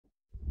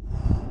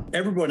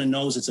Everybody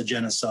knows it's a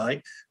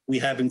genocide. We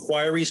have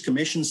inquiries,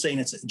 commissions saying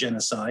it's a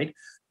genocide.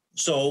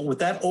 So with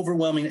that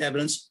overwhelming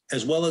evidence,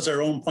 as well as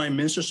our own prime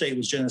minister say it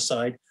was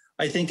genocide,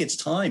 I think it's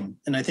time,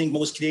 and I think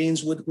most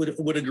Canadians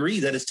would agree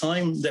that it's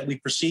time that we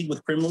proceed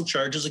with criminal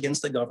charges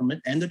against the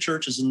government and the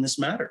churches in this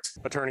matter.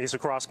 Attorneys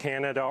across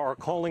Canada are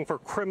calling for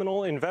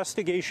criminal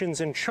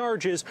investigations and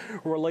charges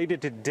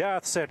related to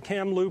deaths at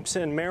Kamloops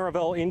and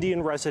Marival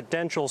Indian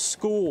residential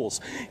schools.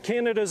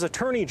 Canada's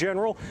Attorney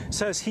General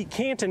says he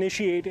can't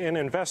initiate an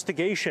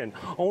investigation.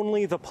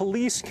 Only the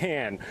police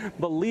can.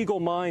 But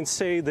legal minds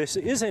say this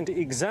isn't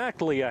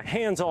exactly a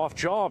hands-off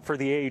job for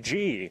the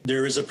AG.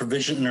 There is a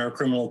provision in our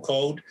criminal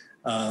code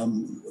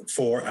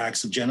for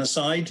acts of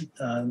genocide,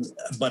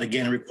 but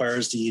again, it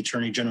requires the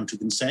Attorney General to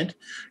consent.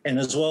 And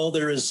as well,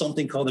 there is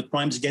something called the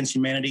Crimes Against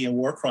Humanity and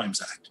War Crimes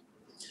Act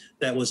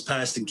that was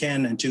passed in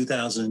Canada in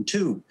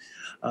 2002,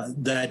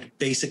 that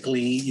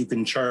basically you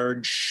can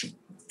charge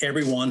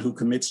everyone who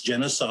commits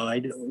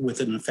genocide with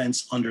an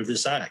offense under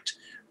this act,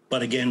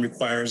 but again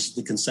requires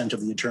the consent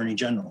of the Attorney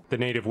General. The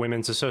Native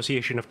Women's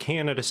Association of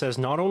Canada says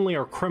not only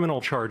are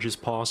criminal charges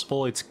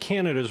possible, it's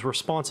Canada's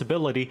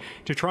responsibility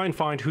to try and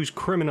find who's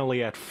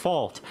criminally at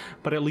fault.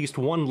 But at least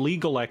one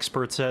legal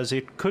expert says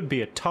it could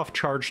be a tough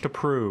charge to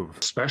prove.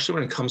 Especially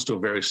when it comes to a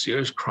very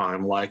serious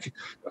crime like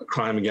a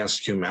crime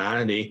against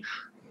humanity,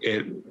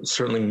 it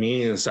certainly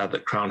means that the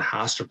Crown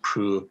has to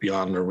prove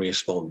beyond a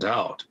reasonable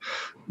doubt.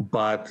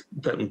 But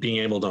being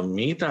able to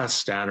meet that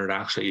standard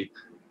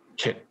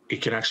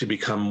it can actually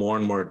become more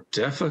and more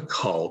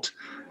difficult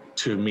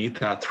to meet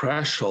that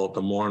threshold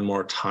the more and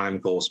more time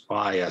goes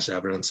by as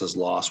evidence is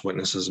lost,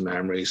 witnesses'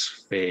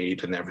 memories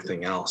fade, and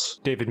everything else.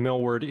 David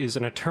Millward is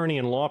an attorney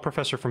and law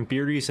professor from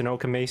Beardy's and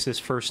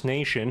Okemesas First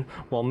Nation.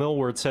 While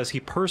Millward says he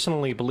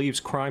personally believes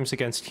crimes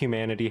against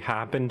humanity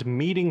happened,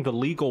 meeting the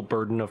legal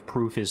burden of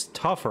proof is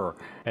tougher,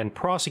 and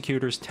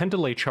prosecutors tend to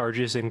lay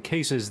charges in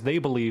cases they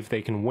believe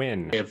they can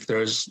win. If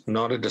there's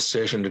not a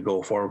decision to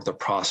go forward with the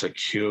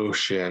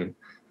prosecution,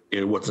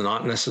 it may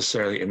not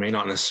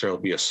necessarily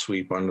be a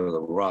sweep under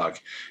the rug.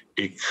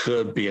 It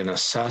could be an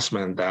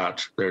assessment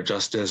that there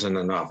just isn't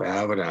enough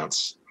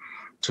evidence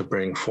to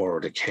bring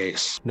forward a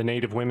case. The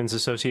Native Women's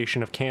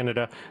Association of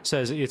Canada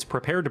says it's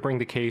prepared to bring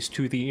the case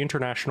to the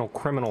International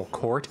Criminal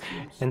Court,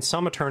 and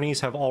some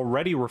attorneys have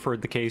already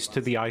referred the case to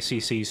the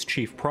ICC's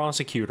chief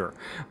prosecutor.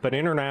 But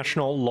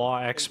international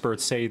law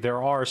experts say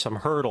there are some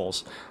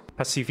hurdles.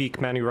 Pacifique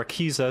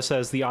Manirakiza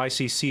says the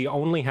ICC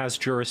only has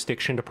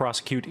jurisdiction to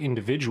prosecute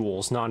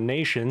individuals, not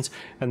nations,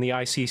 and the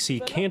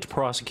ICC can't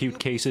prosecute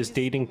cases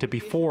dating to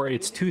before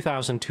its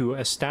 2002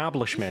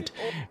 establishment.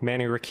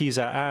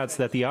 Manirakiza adds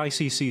that the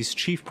ICC's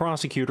chief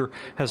prosecutor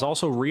has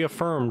also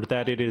reaffirmed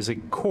that it is a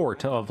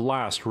court of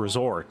last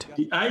resort.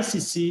 The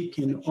ICC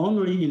can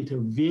only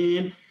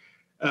intervene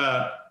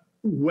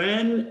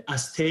when a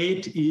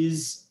state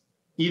is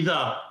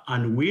either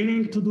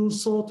unwilling to do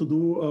so,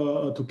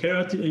 to carry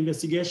out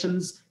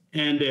investigations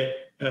and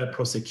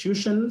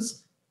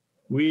prosecutions,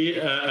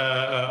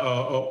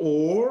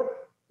 or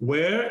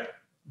where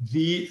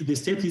the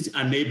state is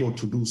unable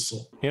to do so.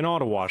 In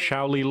Ottawa,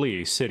 Xiaoli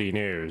Li, City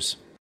News.